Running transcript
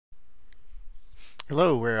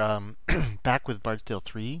Hello, we're back with Bardsdale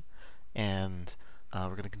 3, and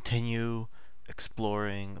we're going to continue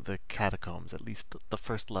exploring the catacombs, at least the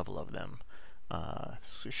first level of them. So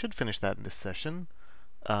we should finish that in this session.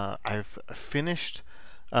 I've finished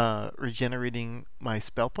regenerating my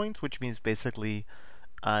spell points, which means basically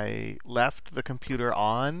I left the computer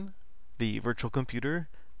on, the virtual computer,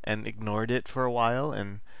 and ignored it for a while,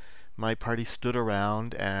 and my party stood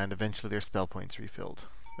around, and eventually their spell points refilled.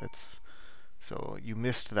 That's So you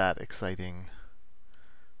missed that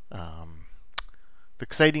um, the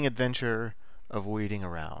exciting adventure of waiting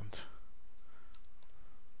around.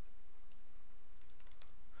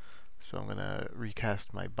 So I'm going to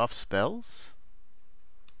recast my buff spells.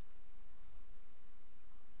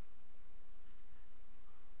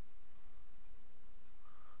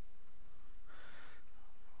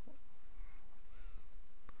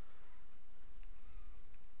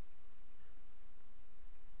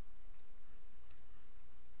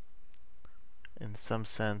 In some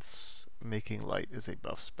sense, making light is a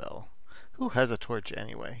buff spell. Who has a torch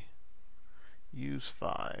anyway? Use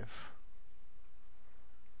 5.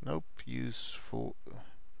 Nope, use 4.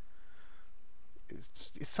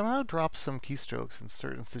 It somehow drops some keystrokes in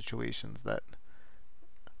certain situations that...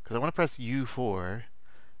 Because I want to press U4,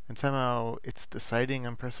 and somehow it's deciding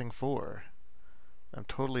I'm pressing 4. I'm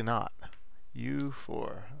totally not.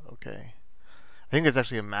 U4, okay. I think it's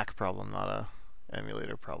actually a Mac problem, not a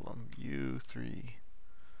emulator problem. U3.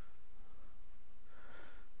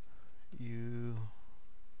 U.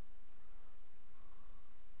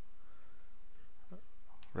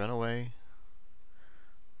 Run away.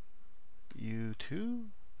 U2.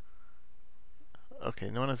 Okay,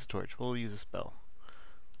 no one has a torch. We'll use a spell.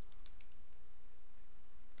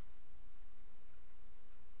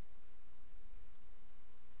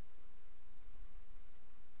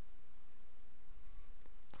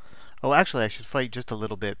 Oh, actually, I should fight just a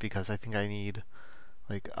little bit because I think I need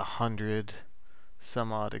like 100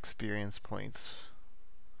 some odd experience points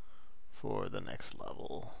for the next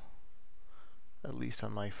level, at least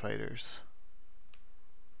on my fighters.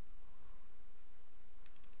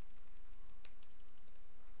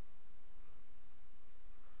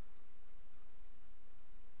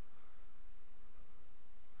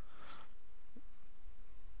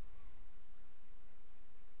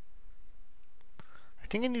 I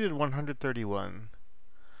think I needed 131,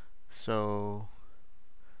 so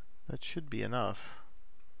that should be enough.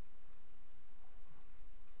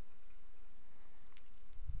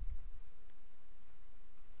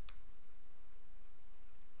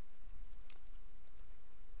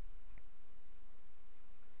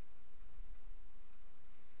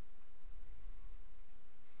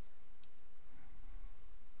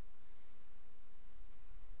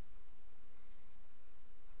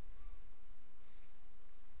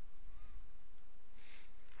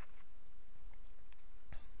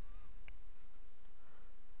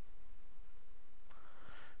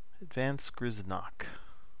 Advanced Griznok.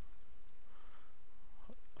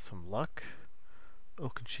 Some luck.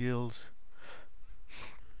 Oaken shields.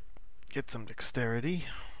 Get some dexterity.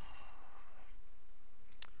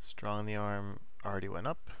 Strong in the arm already went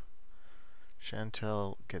up.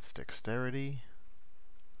 Chantel gets dexterity.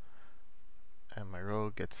 And my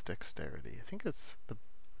rogue gets dexterity. I think it's the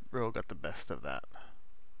rogue got the best of that.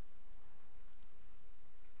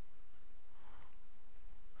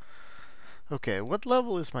 Okay, what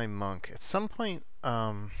level is my monk? At some point,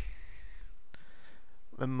 the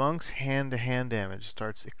monk's hand-to-hand damage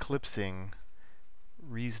starts eclipsing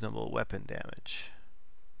reasonable weapon damage.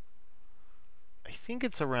 I think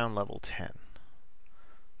it's around level 10.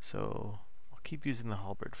 So I'll keep using the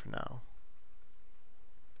halberd for now.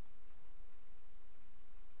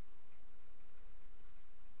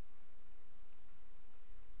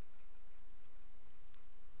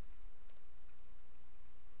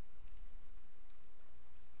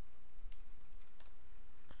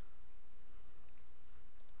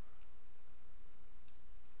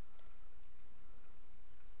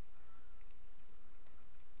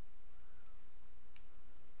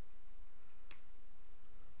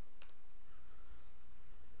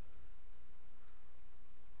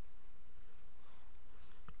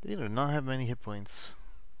 They do not have many hit points.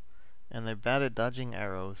 And they're bad at dodging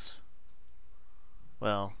arrows.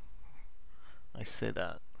 Well, I say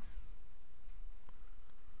that.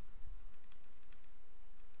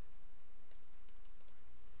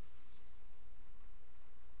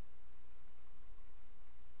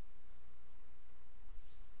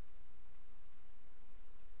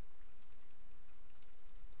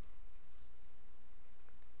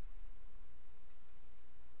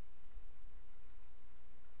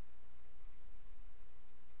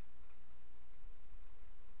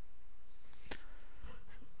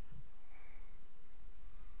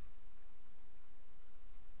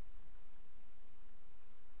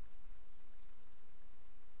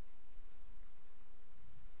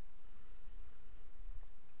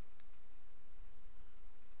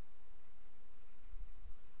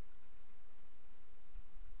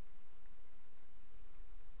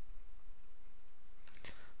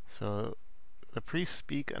 So the priests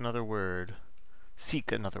speak another word.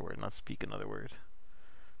 Seek another word, not speak another word.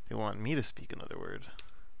 They want me to speak another word.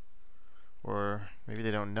 Or maybe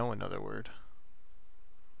they don't know another word.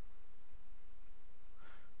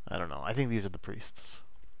 I don't know. I think these are the priests.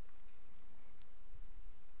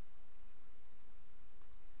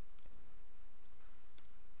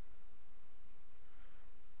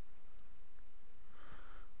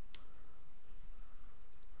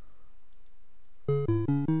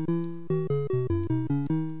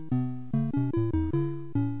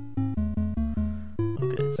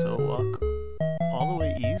 Okay, so walk all the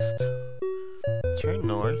way east, turn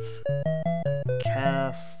north, and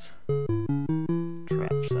cast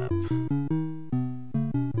Trap Sap.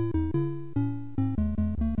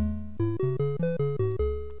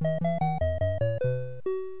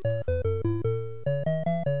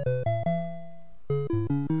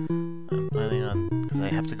 I'm planning on, because I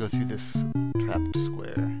have to go through this trapped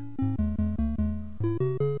square.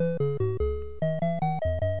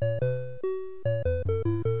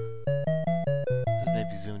 This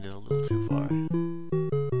maybe zoomed in a little too far.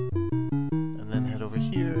 And then head over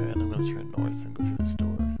here, and I'm going to turn north and go through this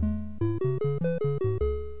door.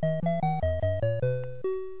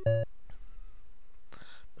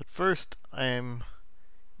 But first, I am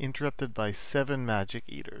interrupted by 7 magic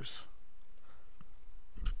eaters.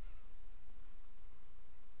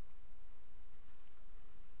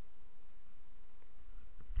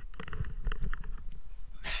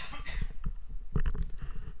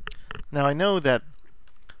 Now I know that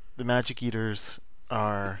the magic eaters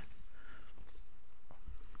are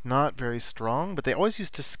not very strong, but they always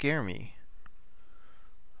used to scare me.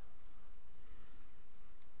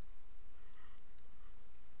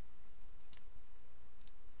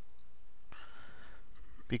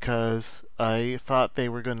 Because I thought they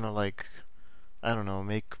were gonna, like, I don't know,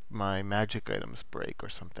 make my magic items break or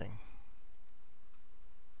something.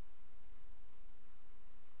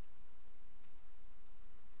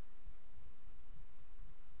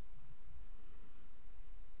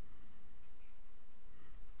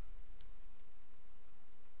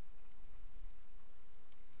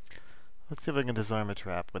 Let's see if I can disarm a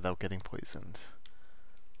trap without getting poisoned.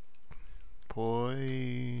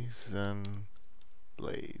 Poison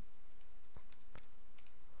blade.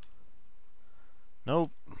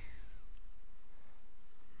 Nope.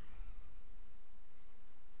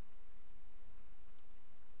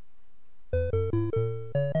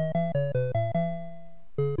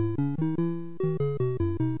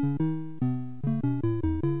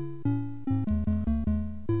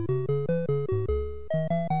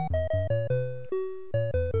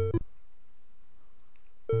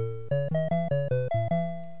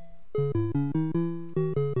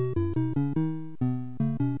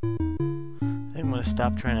 I'm gonna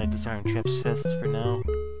stop trying to disarm trap chests for now.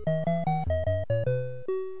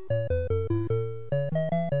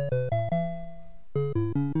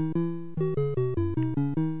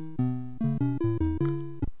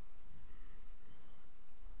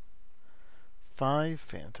 Five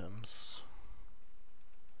phantoms.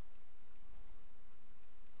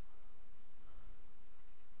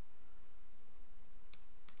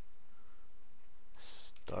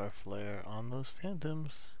 Star flare on those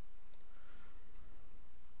phantoms.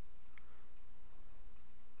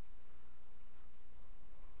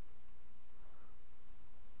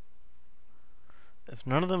 If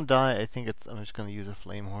none of them die, I think I'm just going to use a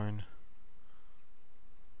flame horn.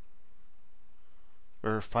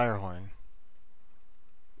 Or fire horn.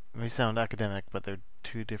 It may sound academic, but they're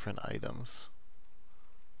 2 different items.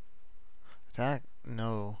 Attack?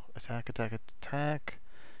 No. Attack, attack, attack.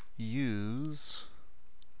 Use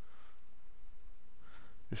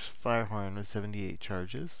this fire horn with 78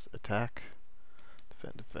 charges. Attack.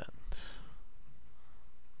 Defend, defend.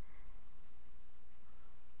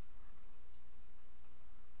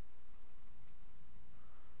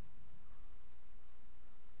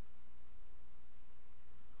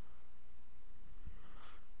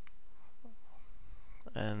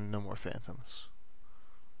 And no more phantoms.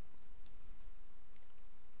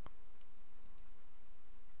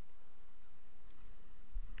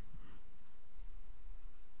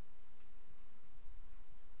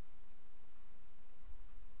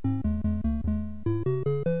 I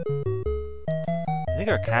think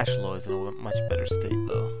our cash flow is in a much better state,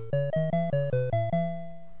 though.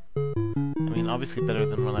 I mean, obviously better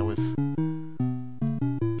than when I was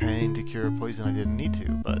paying to cure a poison I didn't need to,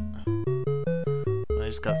 but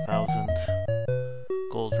I just got 1,000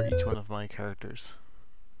 gold for each one of my characters.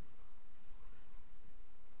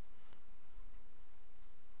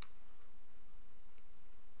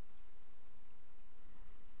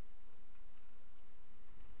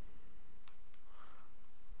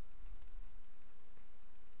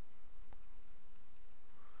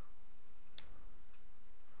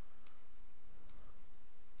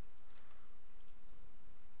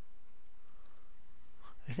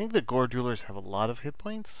 I think the gore drillers have a lot of hit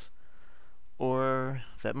points, or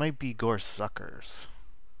that might be gore suckers.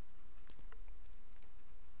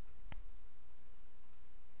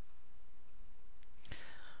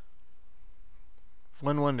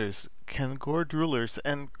 One wonders, can gore drillers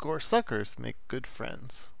and gore suckers make good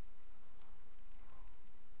friends?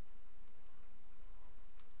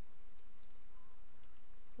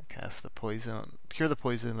 Cast the poison. Cure the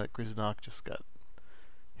poison that Griznok just got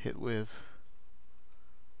hit with.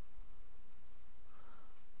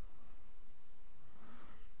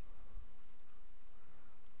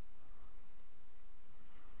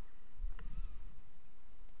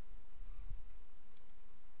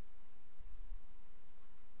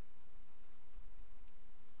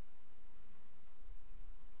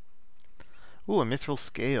 Ooh, a mithril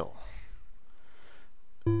scale.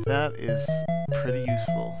 That is pretty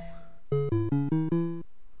useful.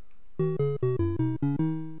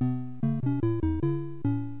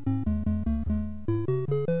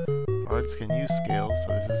 Bards can use scales,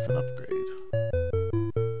 so this is an upgrade.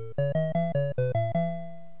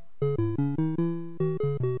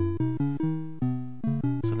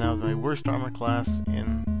 So now my worst armor class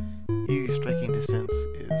in easy striking distance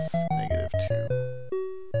is -2.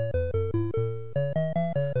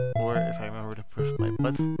 Or if I remember to push my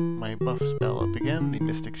buff spell up again, the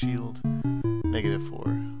Mystic Shield, -4.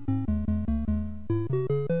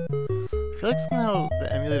 I feel like somehow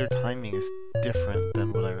the emulator timing is different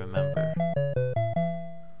than what I remember.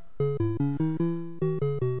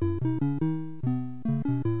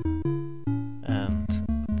 And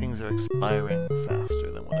things are expiring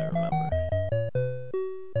faster than what I remember.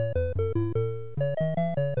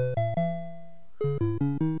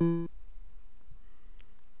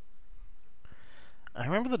 I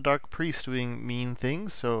remember the Dark Priest doing mean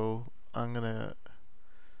things, so I'm gonna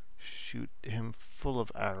shoot him full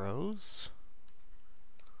of arrows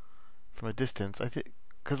from a distance. I think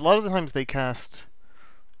because a lot of the times they cast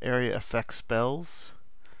area effect spells.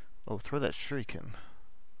 Oh, throw that shuriken.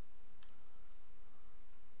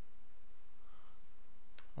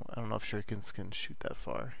 Well, I don't know if shurikens can shoot that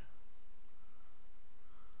far.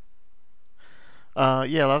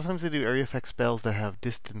 Yeah, a lot of times they do area effect spells that have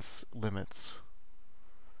distance limits.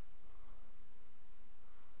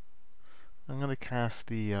 I'm gonna cast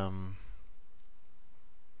the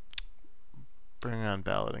Bring Around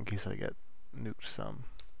Ballad in case I get nuked some.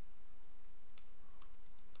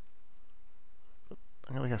 But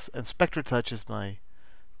I'm gonna cast, and Spectre Touch is my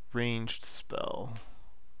ranged spell.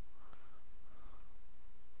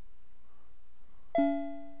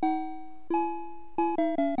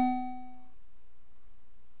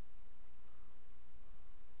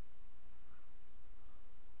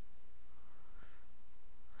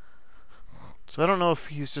 So I don't know if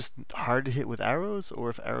he's just hard to hit with arrows, or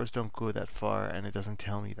if arrows don't go that far and it doesn't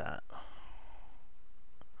tell me that.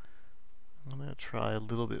 I'm going to try a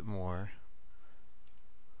little bit more.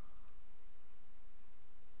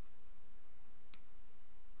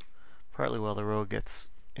 Partly while the rogue gets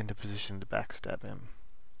into position to backstab him.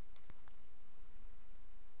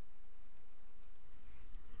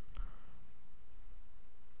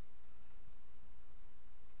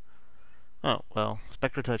 Oh, well,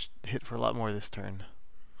 Spectre Touch hit for a lot more this turn.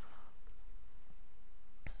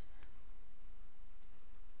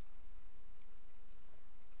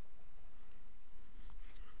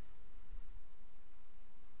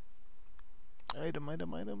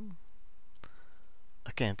 Item.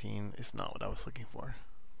 A canteen is not what I was looking for.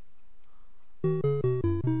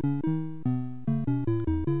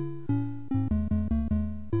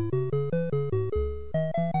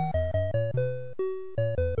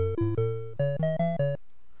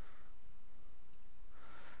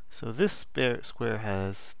 So this square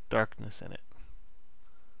has darkness in it,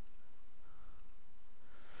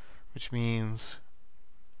 which means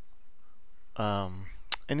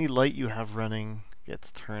any light you have running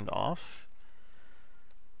gets turned off,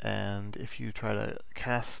 and if you try to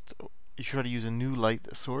cast, you try to use a new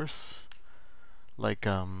light source, like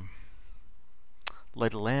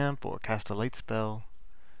light a lamp or cast a light spell,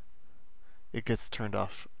 it gets turned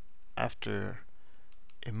off after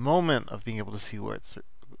a moment of being able to see where it's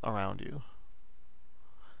around you.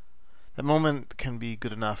 That moment can be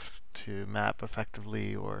good enough to map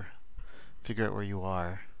effectively or figure out where you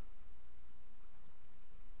are.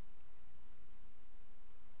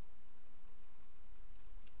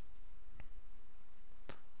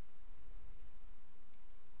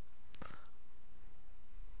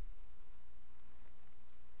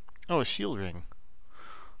 Oh, a shield ring.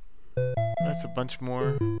 That's a bunch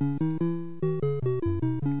more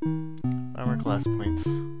armor class points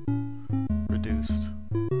reduced.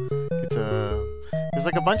 There's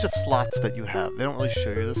there's like a bunch of slots that you have. They don't really show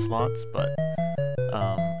you the slots, but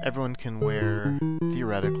everyone can wear,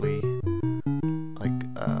 theoretically, like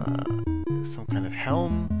some kind of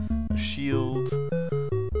helm, a shield,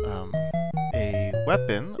 a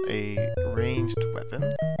weapon, a ranged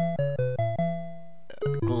weapon,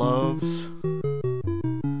 gloves,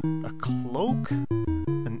 a cloak,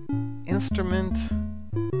 an instrument,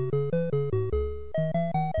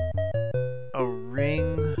 a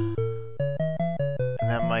ring, and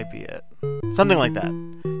that might be it. Something like that.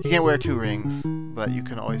 You can't wear 2 rings, but you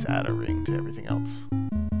can always add a ring to everything else.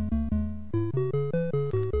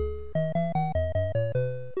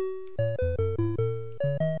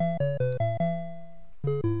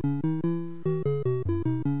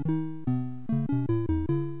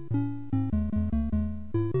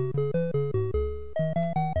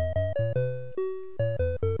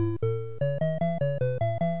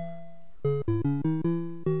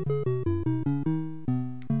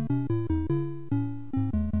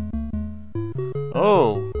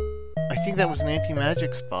 Oh, I think that was an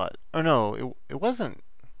anti-magic spot. Or no, it wasn't.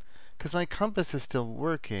 Because my compass is still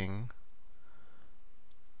working.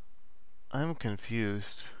 I'm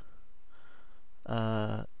confused.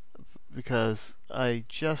 Because I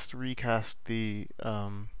just recast the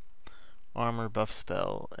armor buff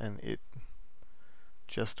spell and it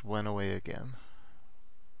just went away again.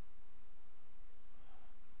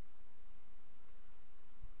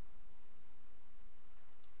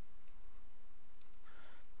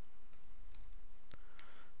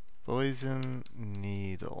 Poison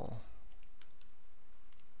needle.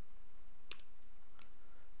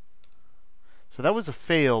 So that was a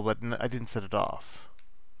fail, but I didn't set it off.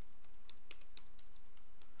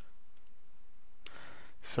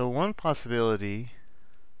 So one possibility...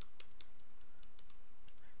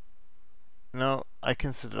 No, I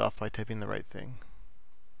can set it off by typing the right thing.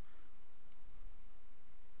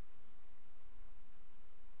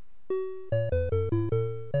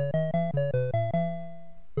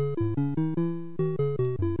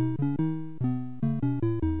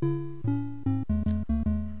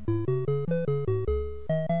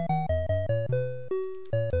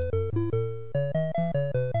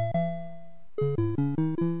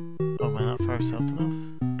 South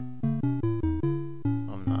enough?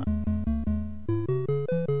 I'm not.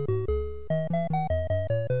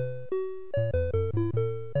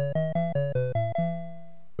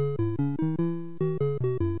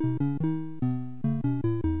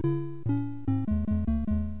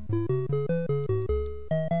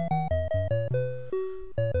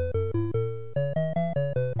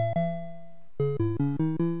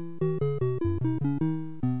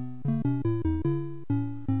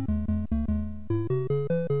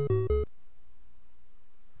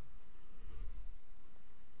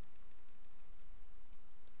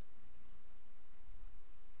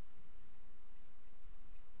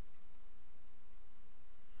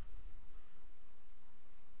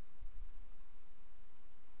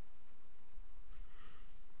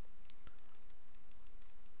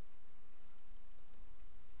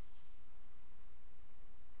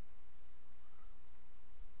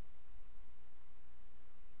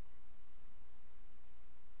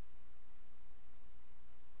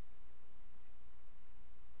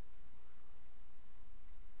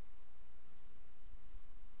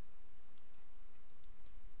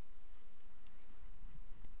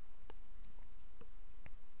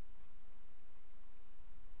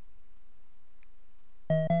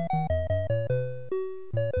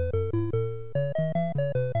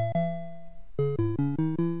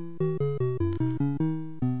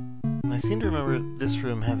 I seem to remember this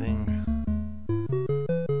room having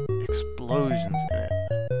explosions in it,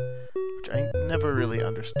 which I never really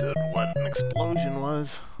understood what an explosion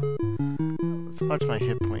was. Let's watch my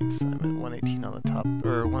hit points. I'm at 118 on the top,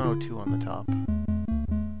 or 102 on the top.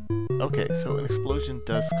 Okay, so an explosion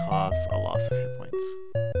does cause a loss of hit points.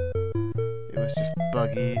 It was just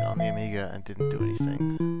buggy on the Amiga and didn't do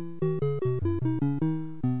anything.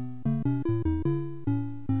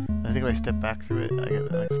 I think if I step back through it, I get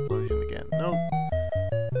an explosion again. Nope.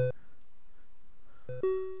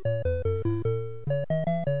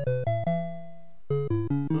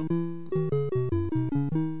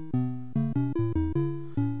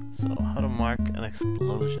 So, how to mark an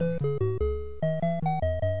explosion?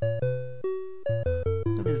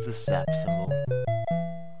 There's the zap symbol.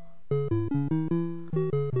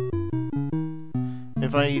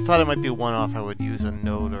 If I thought it might be a one-off, I would use a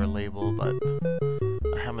note or a label, but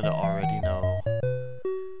I happen to already know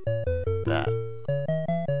that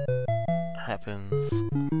happens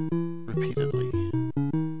repeatedly.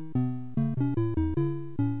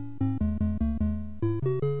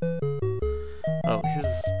 Oh, here's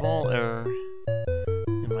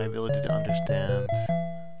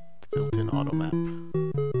auto map.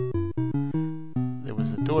 There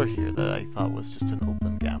was a door here that I thought was just an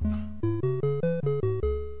open gap.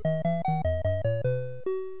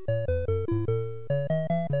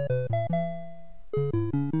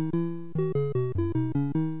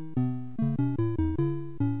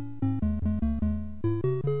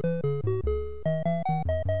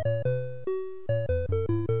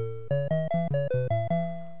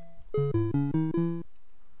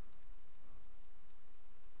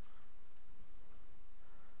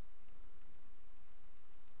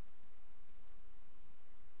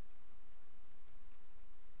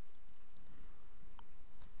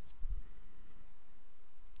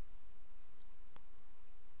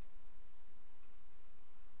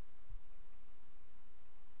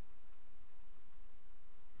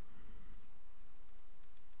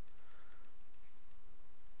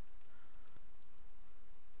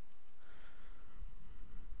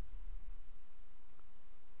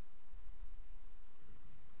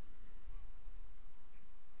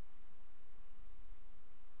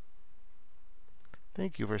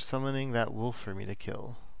 Thank you for summoning that wolf for me to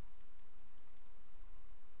kill.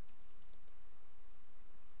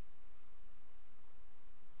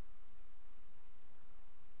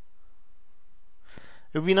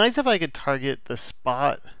 It would be nice if I could target the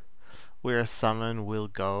spot where a summon will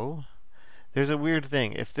go. There's a weird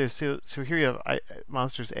thing. If there's so here you have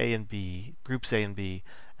monsters A and B, groups A and B,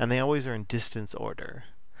 and they always are in distance order.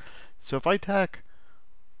 So if I attack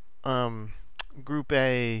group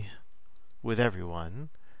A with everyone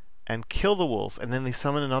and kill the wolf, and then they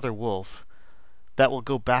summon another wolf, that will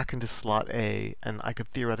go back into slot A, and I could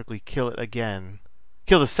theoretically kill it again,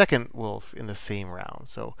 kill the second wolf in the same round.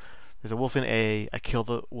 So there's a wolf in A, I kill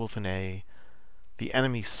the wolf in A, the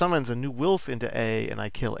enemy summons a new wolf into A, and I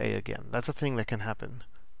kill A again. That's a thing that can happen.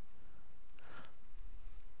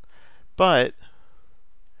 But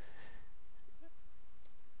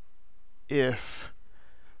if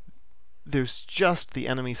there's just the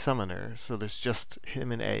enemy summoner, so there's just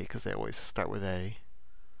him in A, because they always start with A,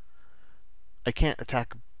 I can't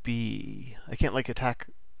attack B. I can't attack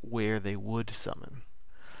where they would summon.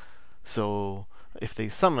 So if they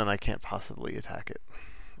summon, I can't possibly attack it.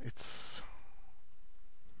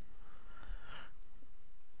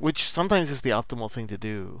 Which sometimes is the optimal thing to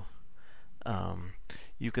do.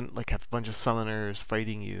 You can have a bunch of summoners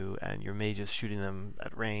fighting you, and your mage is shooting them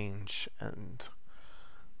at range, and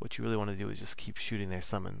what you really want to do is just keep shooting their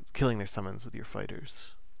summons, killing their summons with your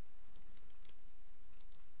fighters.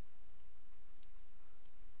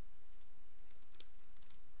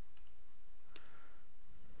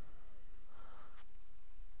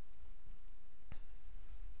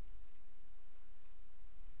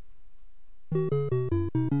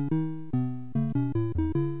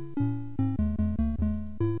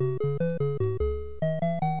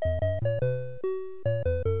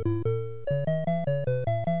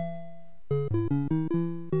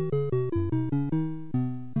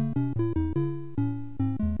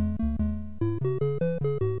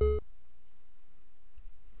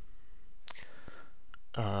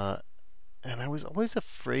 And I was always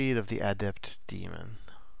afraid of the adept demon,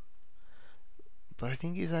 but I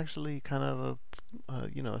think he's actually kind of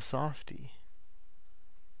a softie.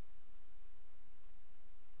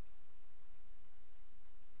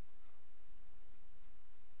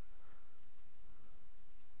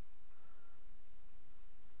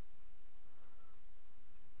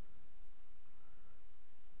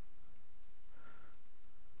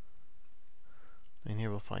 And here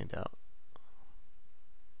we'll find out.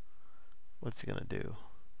 What's he gonna do?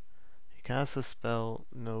 He casts a spell,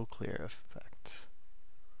 no clear effect.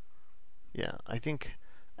 Yeah, I think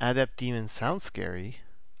Adept Demon sounds scary.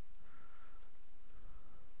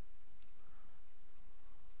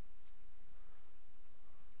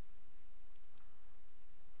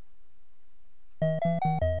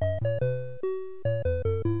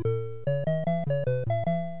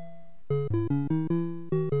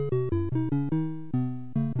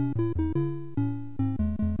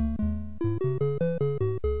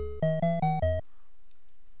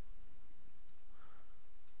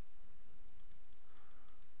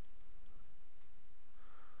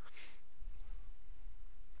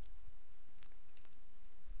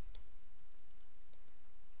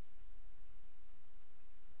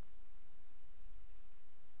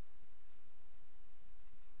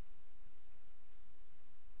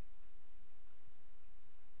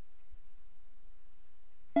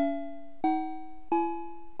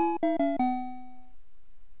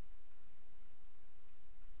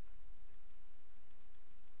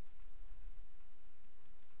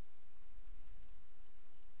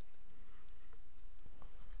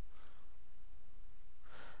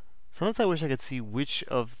 Sometimes I wish I could see which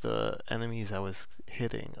of the enemies I was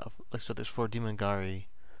hitting. Like, so there's 4 Demon Gari.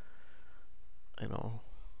 You know,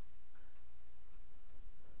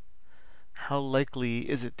 how likely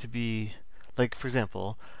is it to be, like, for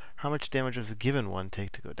example, how much damage does a given one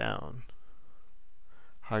take to go down?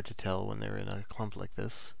 Hard to tell when they're in a clump like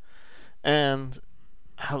this. And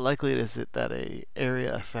how likely is it that a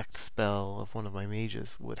area effect spell of one of my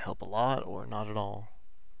mages would help a lot or not at all?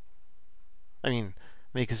 I mean,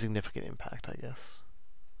 make a significant impact, I guess.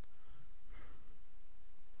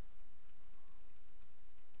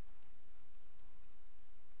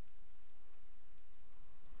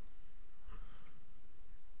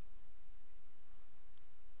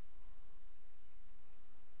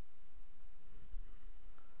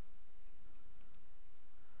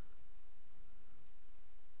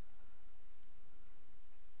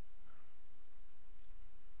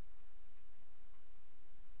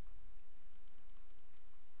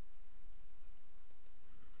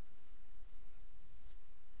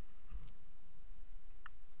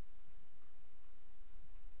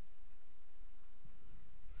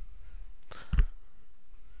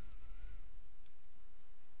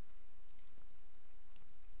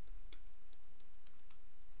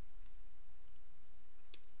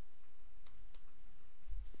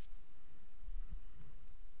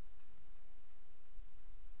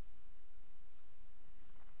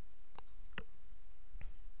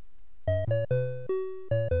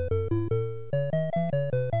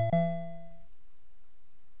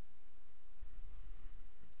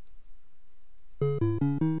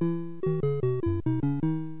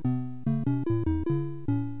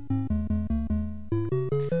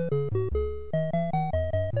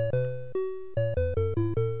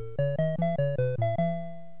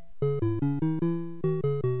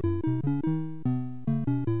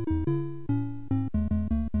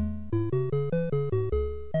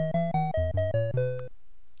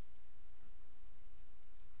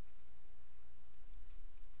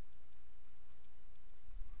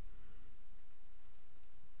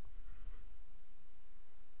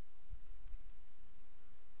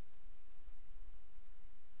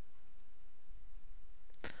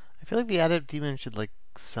 I feel like the adept demon should, like,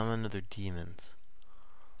 summon other demons.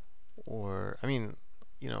 Or, I mean,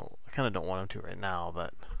 you know, I kind of don't want him to right now,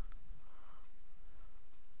 but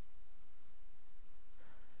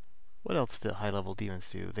what else do high-level demons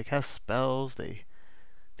do? They cast spells, they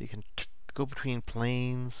can go between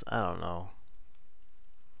planes, I don't know.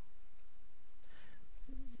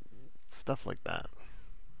 Stuff like that.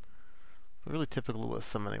 But really typical was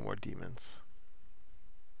summoning more demons.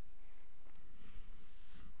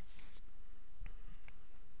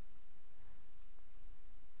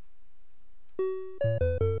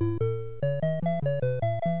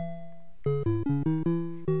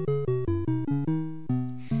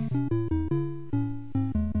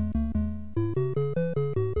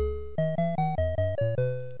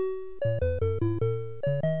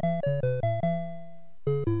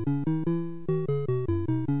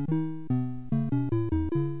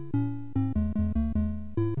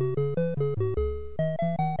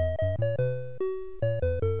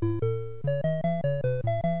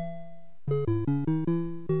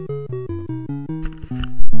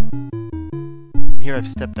 Here I've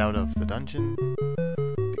stepped out of the dungeon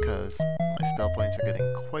because my spell points are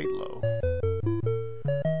getting quite low.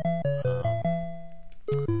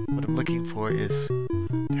 What I'm looking for is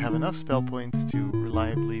to have enough spell points to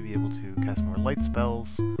reliably be able to cast more light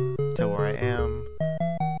spells, tell where I am,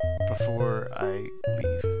 before I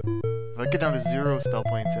leave. If I get down to 0 spell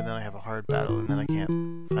points and then I have a hard battle and then I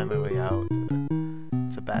can't find my way out,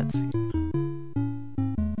 it's a bad scene.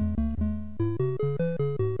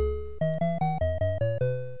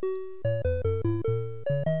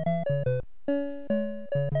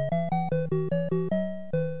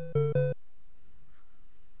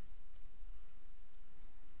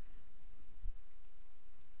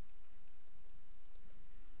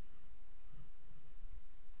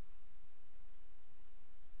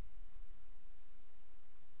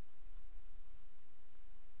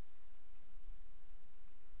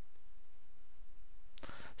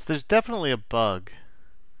 So there's definitely a bug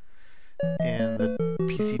in the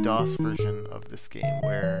PC DOS version of this game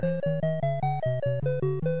where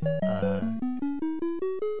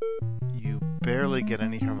you barely get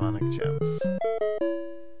any harmonic gems.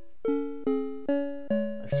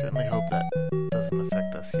 I certainly hope that doesn't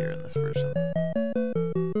affect us here in this version.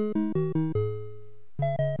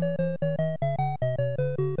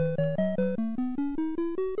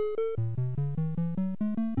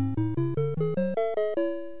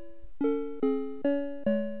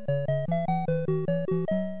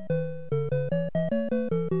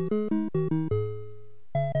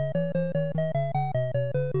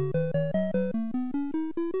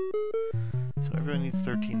 needs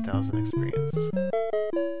 13,000 experience. Or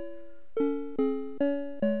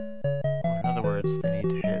in other words, they need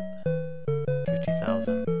to hit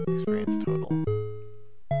 50,000 experience total.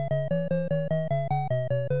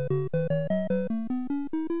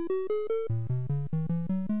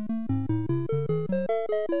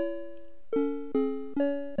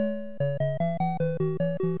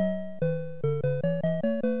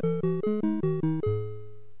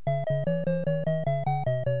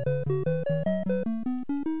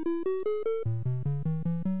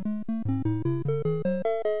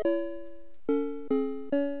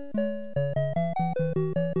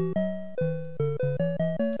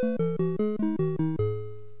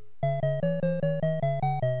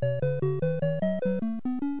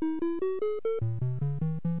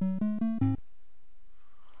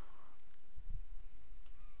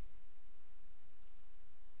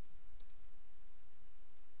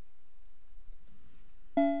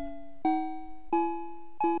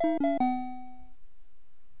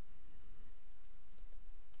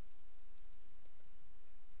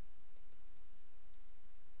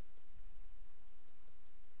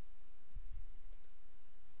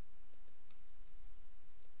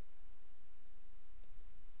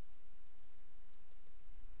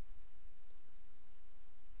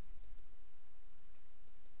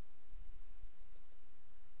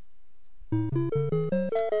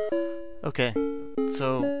 Okay,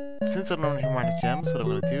 so since I don't have harmonic gems, what I'm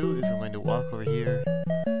going to do is I'm going to walk over here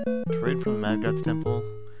to right from the Mad God's Temple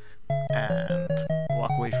and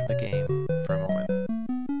walk away from the game for a moment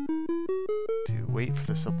to wait for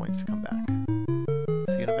the skill points to come back.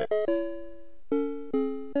 See you in a bit.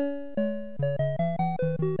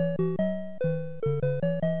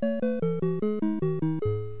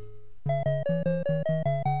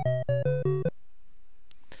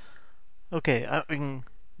 Okay, having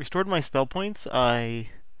restored my spell points, I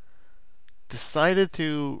decided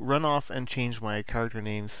to run off and change my character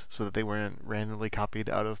names so that they weren't randomly copied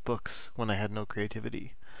out of books when I had no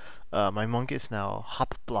creativity. My monk is now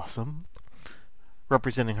Hop Blossom,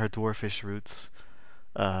 representing her dwarfish roots.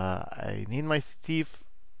 I named my thief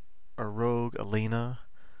or rogue Elena,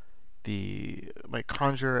 my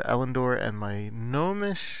conjurer Elendor, and my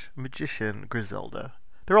gnomish magician Griselda.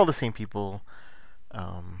 They're all the same people.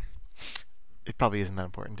 It probably isn't that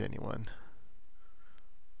important to anyone.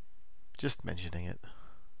 Just mentioning it.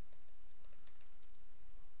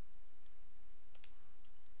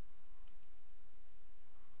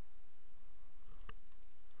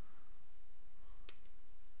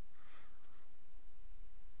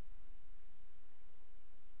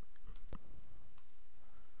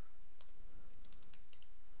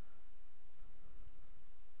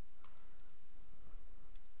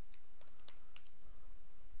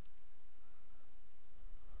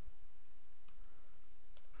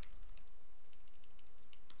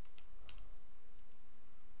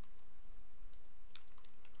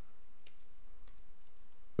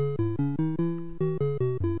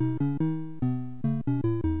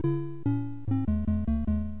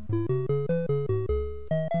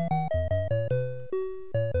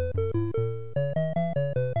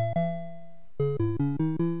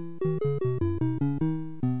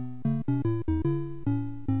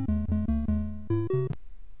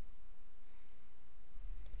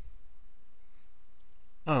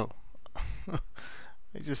 Oh,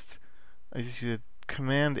 I just used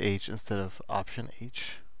Command H instead of Option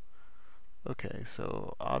H. Okay,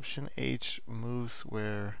 so Option H moves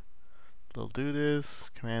where the little dude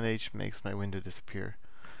is. Command H makes my window disappear.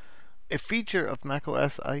 A feature of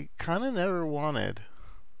macOS I kind of never wanted.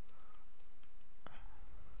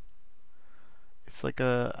 It's like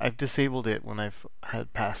I've disabled it when I've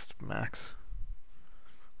had past Macs.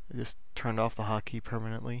 I just turned off the hotkey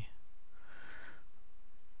permanently.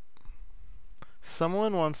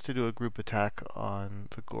 Someone wants to do a group attack on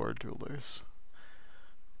the Gorge Rulers.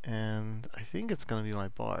 And I think it's going to be my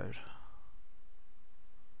bard.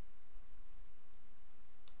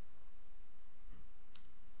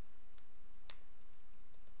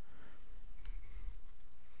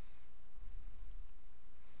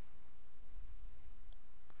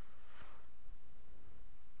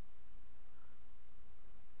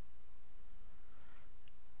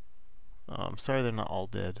 Oh, I'm sorry they're not all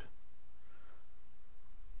dead.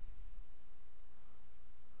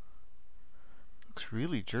 Looks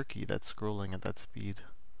really jerky, that scrolling at that speed.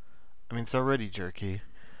 I mean, it's already jerky,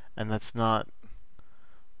 and that's not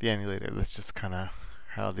the emulator, that's just kind of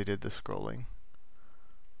how they did the scrolling.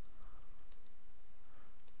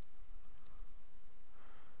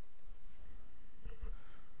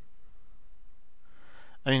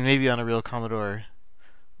 I mean, maybe on a real Commodore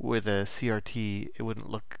with a CRT, it wouldn't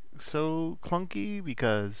look so clunky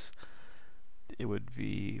because it would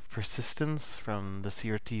be persistence from the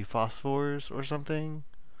CRT phosphors or something.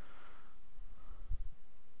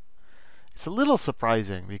 It's a little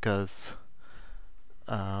surprising because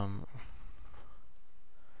I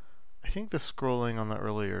think the scrolling on the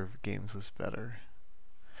earlier games was better.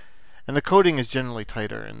 And the coding is generally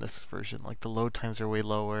tighter in this version. Like the load times are way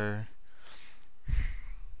lower.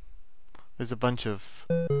 There's a bunch of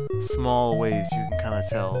small ways you can kind of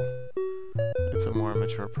tell it's a more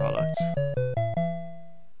mature product.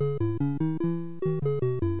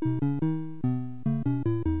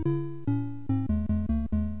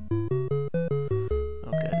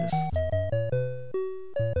 Okay, I just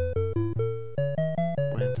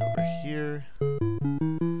went over here,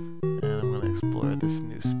 and I'm going to explore this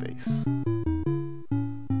new space.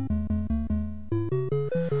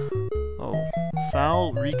 Oh,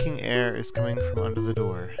 foul, reeking air is coming from under the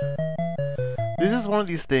door. This is one of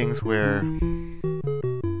these things where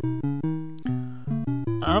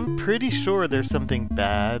I'm pretty sure there's something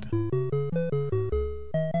bad,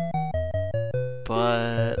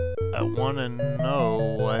 but I want to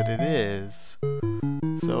know what it is,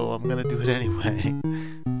 so I'm gonna do it anyway.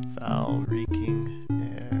 Foul, reeking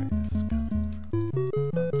air is coming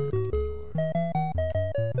from under the door.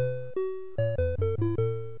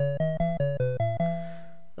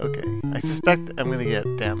 Okay, I suspect I'm gonna get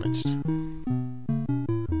damaged.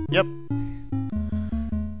 Yep.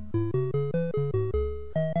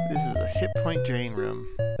 This is a hit point drain room.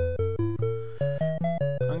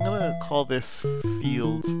 I'm gonna call this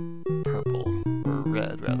field purple, or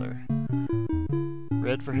red rather.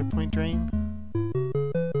 Red for hit point drain?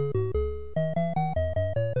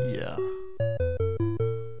 Yeah.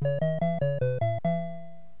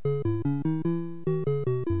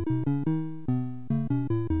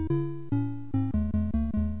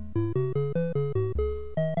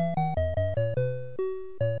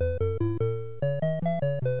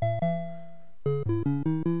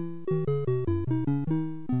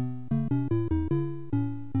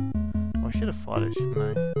 I should have fought it, shouldn't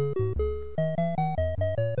I?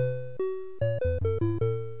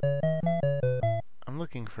 I'm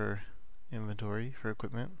looking for inventory for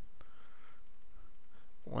equipment.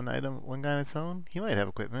 One item, one guy on its own? He might have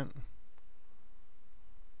equipment.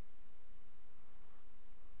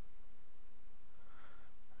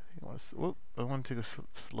 I think I want to go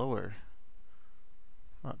slower,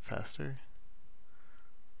 not faster.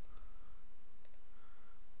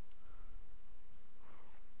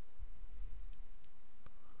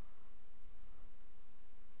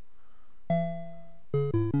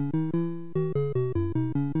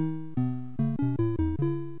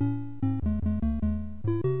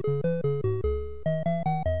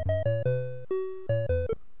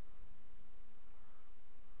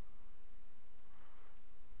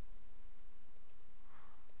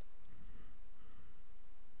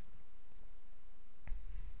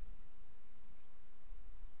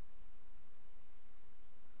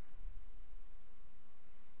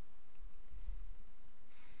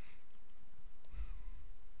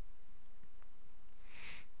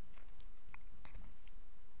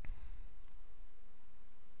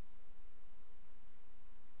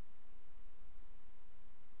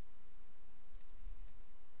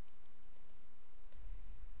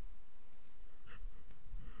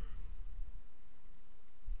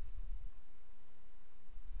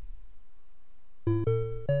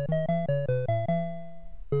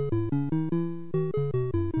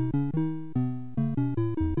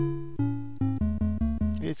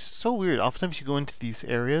 It's so weird. Oftentimes you go into these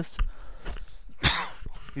areas,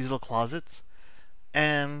 these little closets,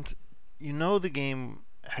 and you know the game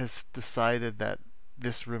has decided that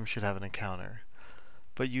this room should have an encounter.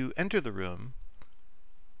 But you enter the room,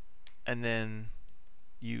 and then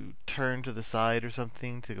you turn to the side or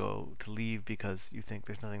something to leave because you think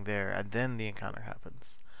there's nothing there, and then the encounter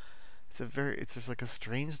happens. There's like a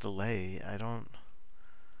strange delay. I don't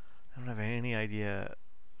have any idea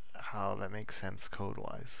how that makes sense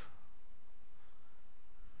code-wise.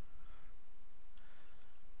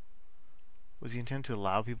 Was the intent to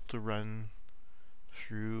allow people to run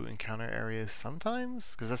through encounter areas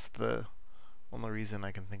sometimes? Because that's the only reason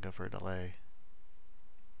I can think of for a delay.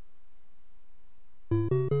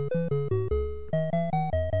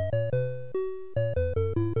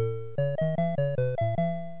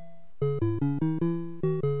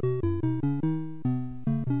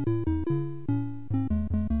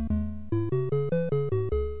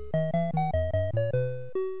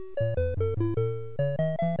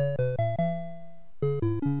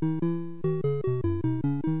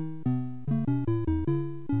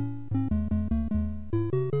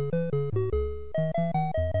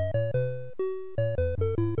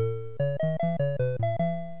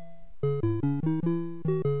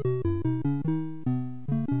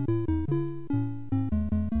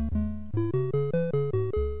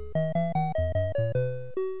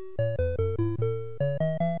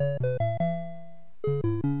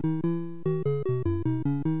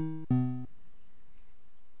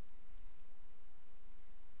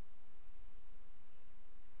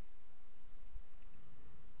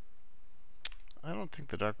 don't think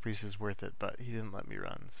the Dark Priest is worth it, but he didn't let me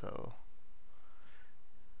run, so...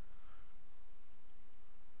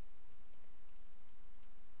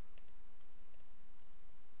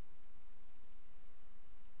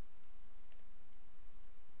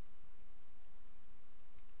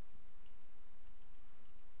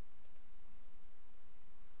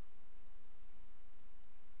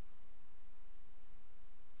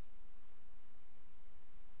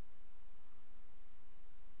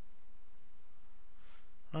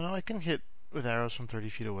 Oh no, I can hit with arrows from 30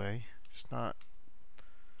 feet away. Just not...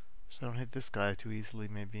 So I don't hit this guy too easily,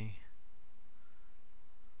 maybe.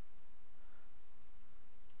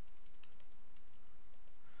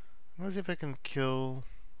 Let's see if I can kill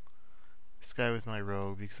this guy with my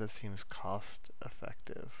rogue, because that seems cost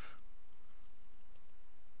effective.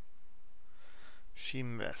 She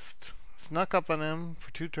missed. Snuck up on him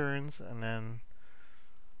for 2 turns, and then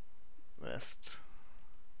missed.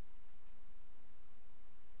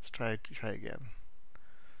 Let's try again.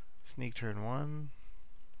 Sneak turn 1.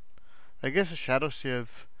 I guess a Shadow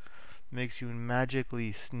Shiv makes you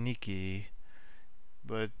magically sneaky,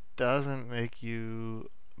 but it doesn't make you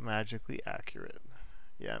magically accurate.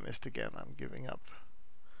 Yeah, I missed again. I'm giving up.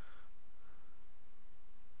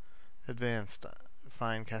 Advanced.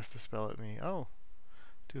 Fine, cast the spell at me. Oh,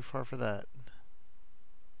 too far for that.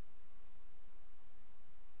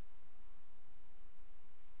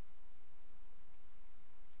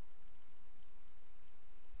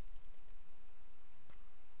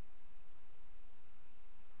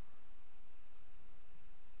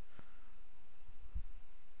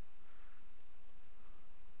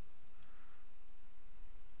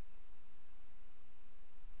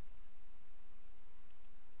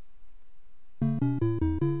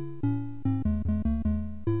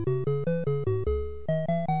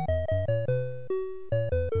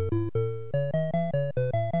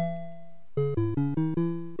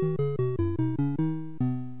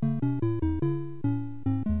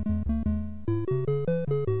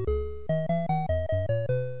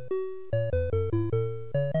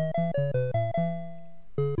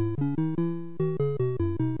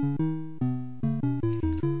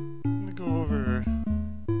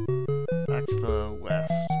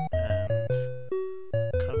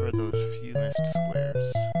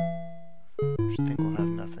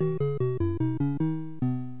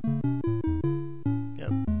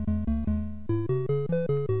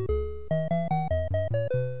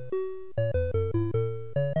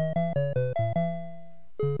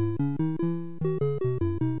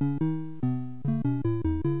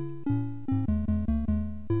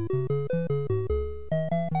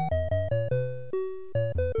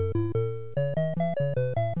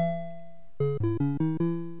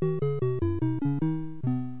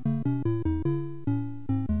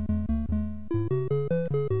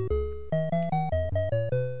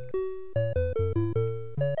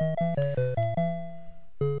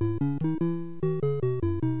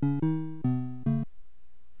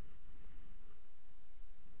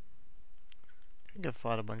 I've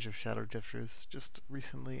fought a bunch of Shadow Drifters just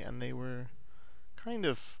recently, and they were kind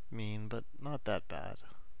of mean, but not that bad.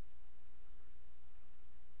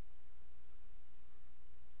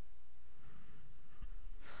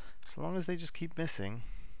 As long as they just keep missing,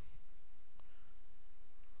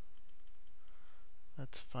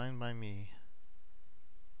 that's fine by me.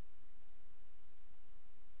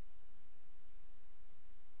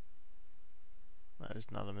 That is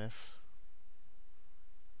not a miss.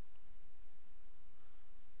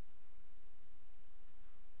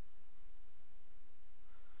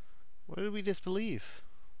 What did we disbelieve?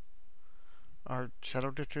 Are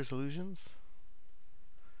Shadow Drifters illusions?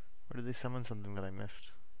 Or did they summon something that I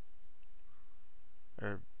missed?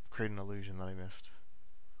 Or create an illusion that I missed?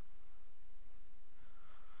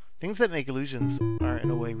 Things that make illusions are in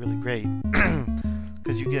a way really great,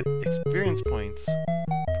 because you get experience points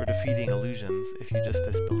for defeating illusions if you just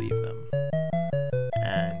disbelieve them.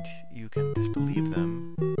 And you can disbelieve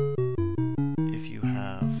them if you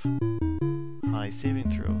have high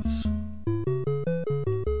saving throws.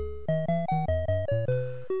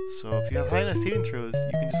 So if you have high enough saving throws,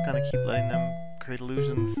 you can just kind of keep letting them create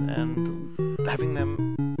illusions and having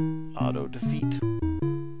them auto-defeat.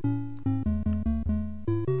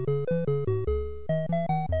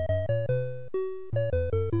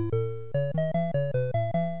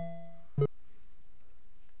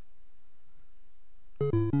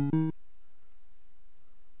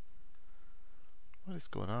 What is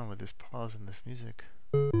going on with this pause in this music?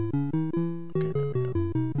 Okay, there we go.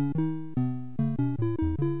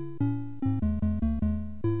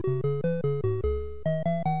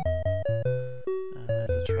 And there's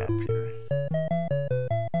a trap here.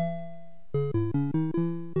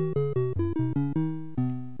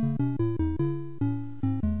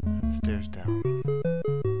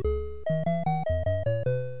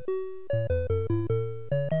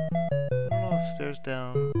 stairs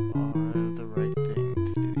down are the right thing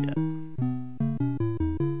to do yet.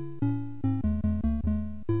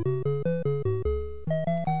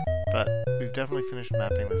 But we've definitely finished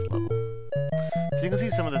mapping this level. So you can see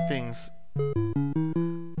some of the things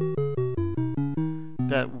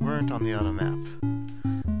that weren't on the auto map.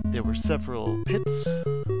 There were several pits,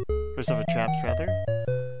 or several traps rather,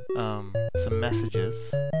 some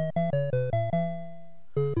messages,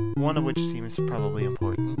 one of which seems probably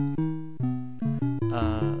important,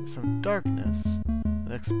 some darkness,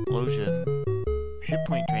 an explosion, hit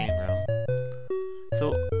point training room.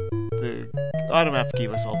 So the auto map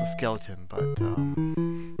gave us all the skeleton, but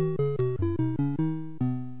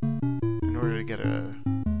in order to get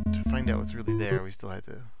to find out what's really there, we still had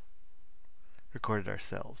to record it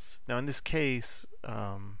ourselves. Now in this case,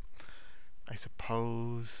 I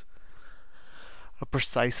suppose a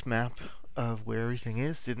precise map of where everything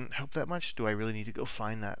is didn't help that much. Do I really need to go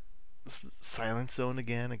find that silence zone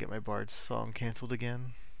again and get my bard's song cancelled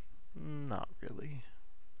again? Not really.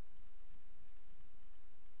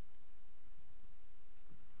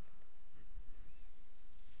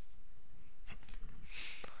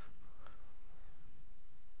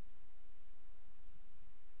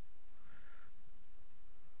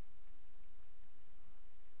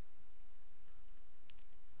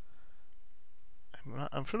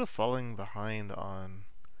 I'm sort of falling behind on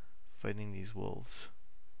fighting these wolves.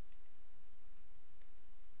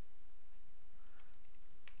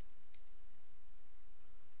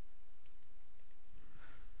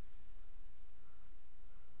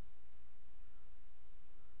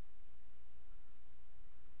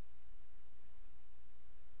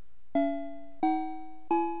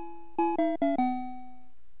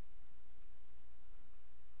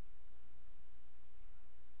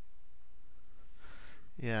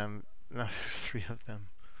 Yeah, now there's 3 of them.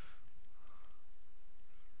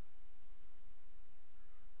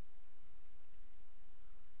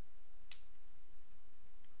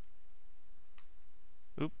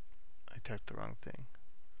 Oop, I typed the wrong thing.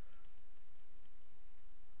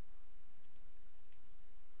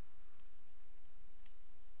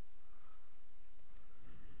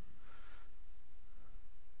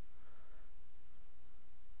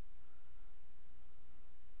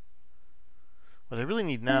 What I really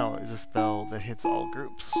need now is a spell that hits all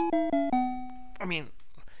groups. I mean,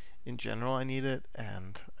 in general I need it,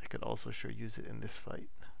 and I could also sure use it in this fight.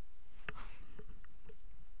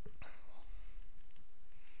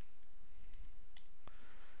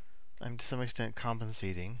 I'm to some extent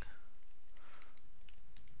compensating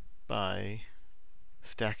by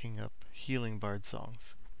stacking up healing bard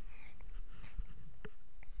songs.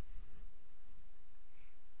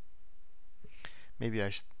 Maybe I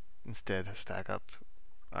should instead stack up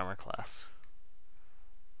armor class.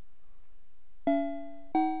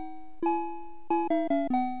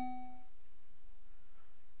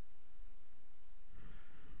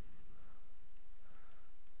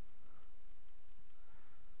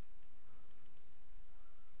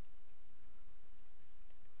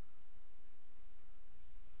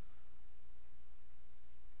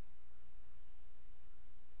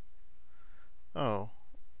 Oh,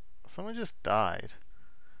 someone just died.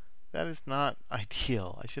 That is not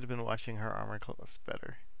ideal. I should have been watching her armor class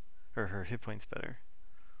better. Or her hit points better.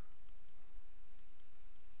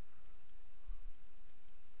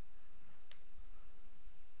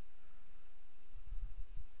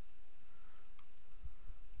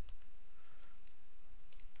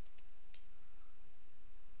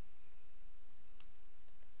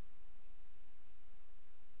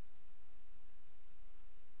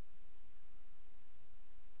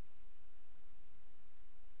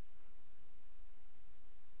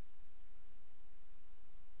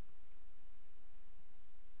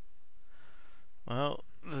 Well,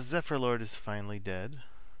 the Zephyr Lord is finally dead.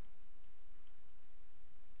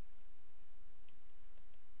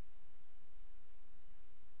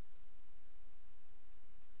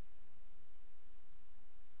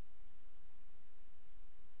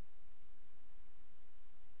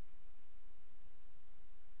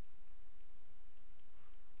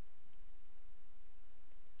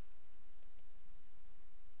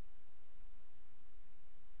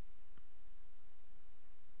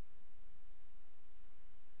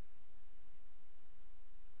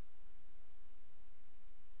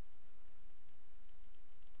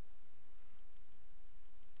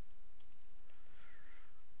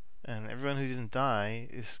 And everyone who didn't die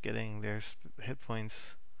is getting their hit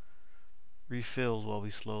points refilled while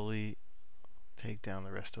we slowly take down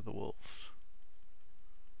the rest of the wolves.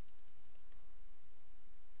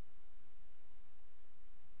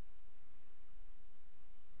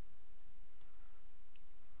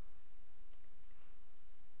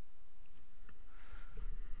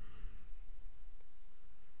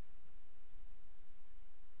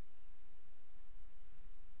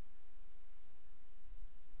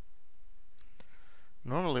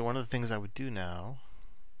 things I would do now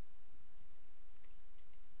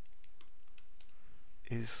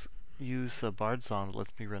is use a bard song that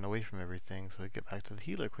lets me run away from everything so I get back to the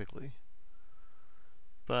healer quickly.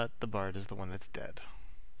 But the bard is the one that's dead.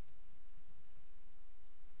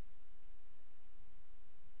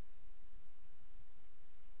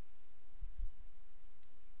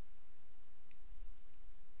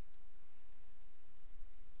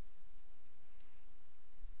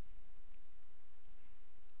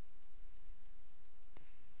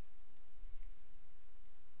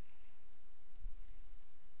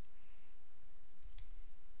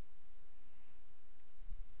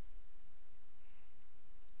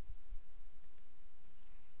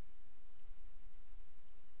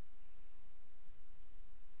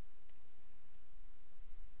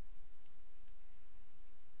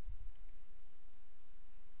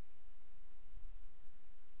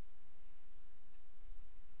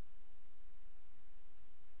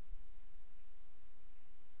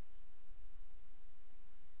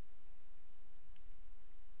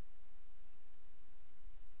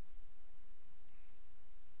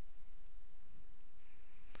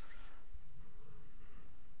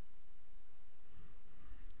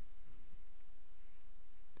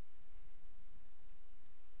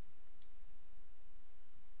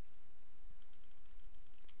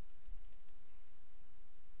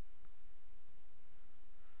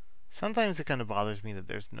 Sometimes it kind of bothers me that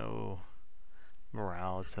there's no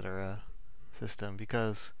morale, etc. system,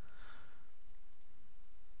 because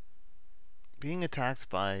being attacked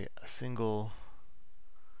by a single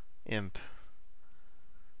imp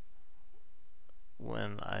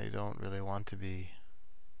when I don't really want to be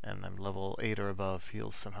and I'm level 8 or above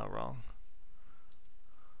feels somehow wrong.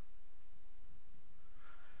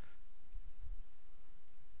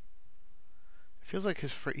 It feels like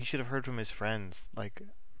he should have heard from his friends. Like,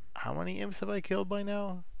 how many imps have I killed by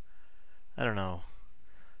now? I don't know.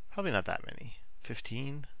 Probably not that many.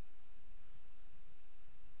 15?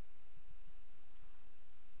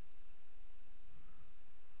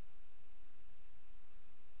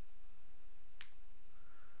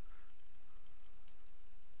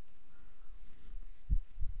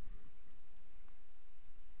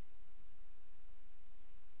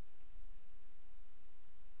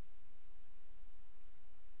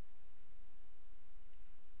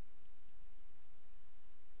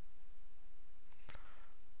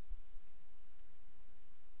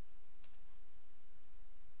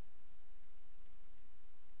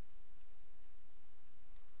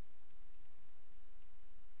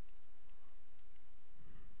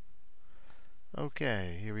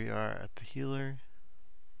 Okay, here we are at the healer.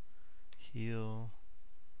 Heal.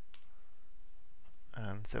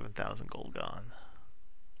 And 7,000 gold gone.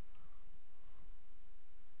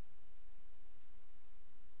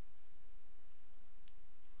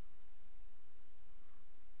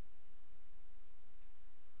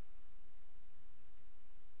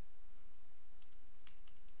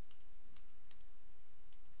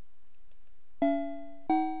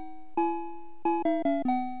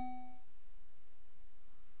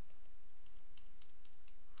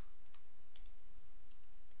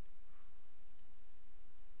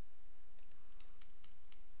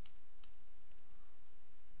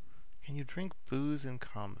 Can you drink booze in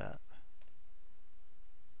combat?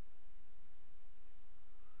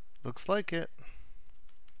 Looks like it.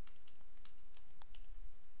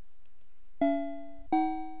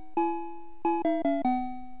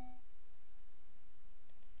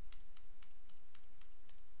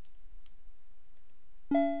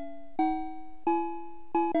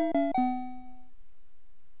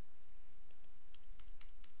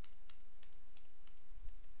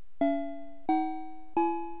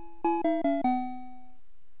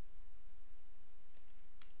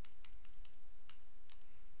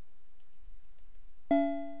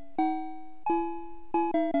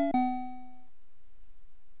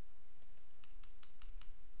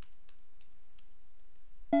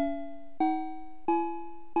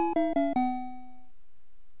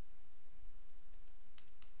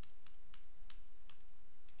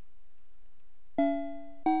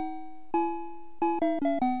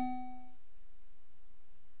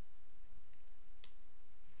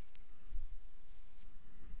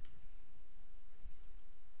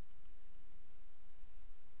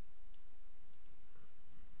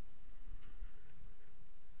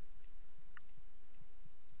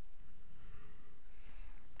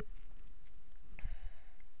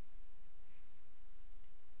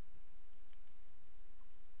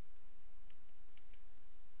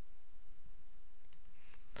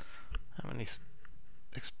 How many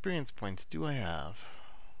experience points do I have?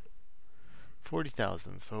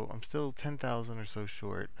 40,000, so I'm still 10,000 or so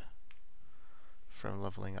short. from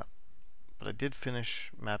leveling up. But I did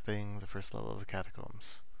finish mapping the first level of the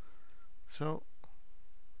Catacombs. So,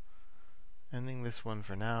 ending this one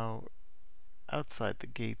for now outside the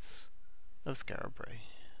gates of Scarabray.